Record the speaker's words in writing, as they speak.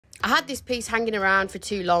I had this piece hanging around for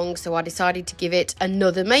too long, so I decided to give it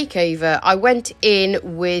another makeover. I went in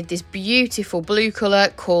with this beautiful blue colour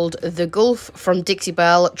called The Gulf from Dixie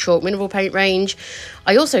Belle Chalk Mineral Paint range.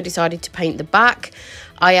 I also decided to paint the back.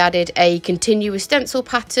 I added a continuous stencil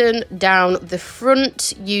pattern down the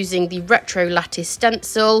front using the Retro Lattice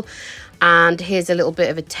stencil. And here's a little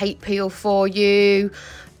bit of a tape peel for you.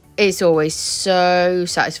 It's always so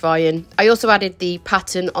satisfying. I also added the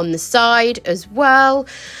pattern on the side as well.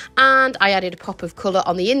 And I added a pop of colour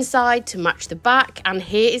on the inside to match the back. And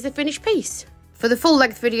here is the finished piece. For the full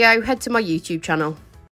length video, head to my YouTube channel.